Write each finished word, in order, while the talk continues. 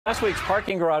Last week's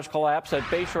parking garage collapse at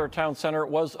Bayshore Town Center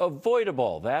was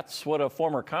avoidable. That's what a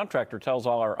former contractor tells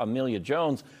our Amelia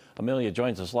Jones. Amelia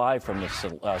joins us live from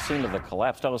the scene of the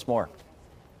collapse. Tell us more.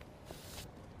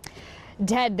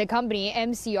 Ted, the company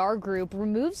MCR Group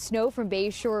removed snow from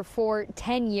Bayshore for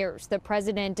 10 years. The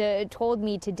president told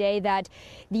me today that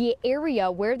the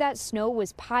area where that snow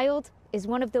was piled is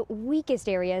one of the weakest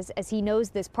areas, as he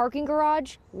knows this parking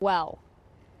garage well.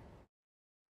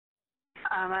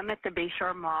 I'm at the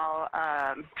Bayshore Mall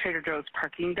Trader Joe's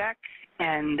parking deck,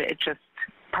 and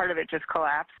part of it just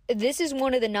collapsed. This is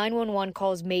one of the 911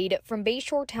 calls made from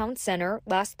Bayshore Town Center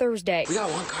last Thursday. We got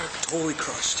one car totally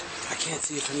crushed. I can't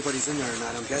see if anybody's in there or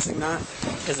not. I'm guessing not.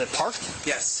 Is it parked?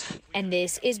 Yes. And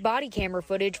this is body camera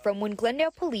footage from when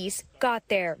Glendale police got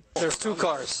there. There's two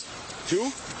cars.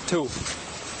 Two? Two.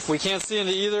 We can't see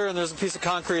into either, and there's a piece of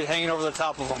concrete hanging over the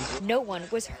top of them. No one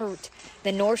was hurt.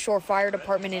 The North Shore Fire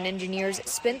Department and engineers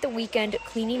spent the weekend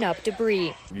cleaning up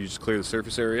debris. You just clear the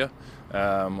surface area.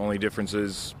 Only difference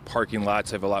is parking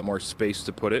lots have a lot more space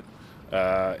to put it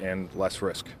and less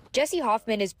risk. Jesse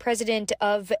Hoffman is president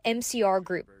of MCR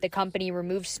Group. The company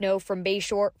removed snow from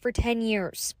Bayshore for 10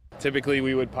 years. Typically,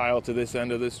 we would pile to this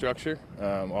end of this structure,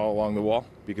 all along the wall,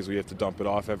 because we have to dump it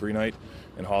off every night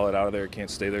and haul it out of there. It can't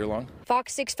stay there long.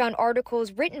 Fox 6 found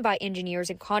articles written by engineers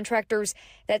and contractors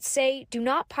that say do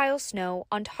not pile snow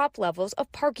on top levels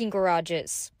of parking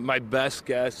garages. My best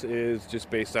guess is just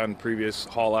based on previous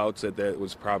haul outs that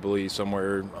was probably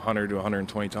somewhere 100 to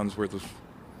 120 tons worth of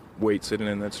weight sitting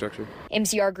in that structure.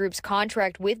 MCR Group's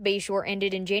contract with Bayshore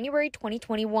ended in January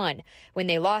 2021 when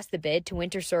they lost the bid to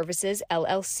Winter Services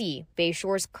LLC,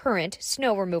 Bayshore's current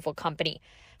snow removal company.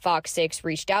 Fox 6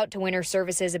 reached out to Winter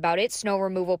Services about its snow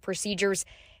removal procedures.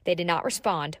 They did not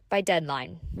respond by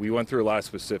deadline. We went through a lot of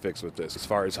specifics with this as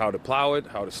far as how to plow it,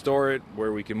 how to store it,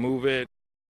 where we can move it.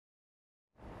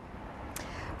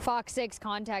 Fox 6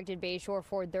 contacted Bayshore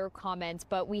for their comments,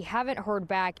 but we haven't heard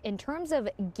back. In terms of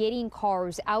getting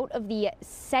cars out of the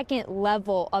second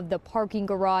level of the parking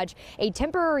garage, a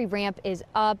temporary ramp is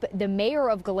up. The mayor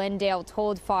of Glendale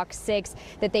told Fox 6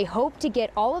 that they hope to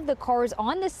get all of the cars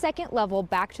on the second level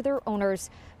back to their owners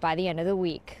by the end of the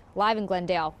week. Live in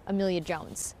Glendale, Amelia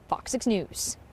Jones, Fox 6 News.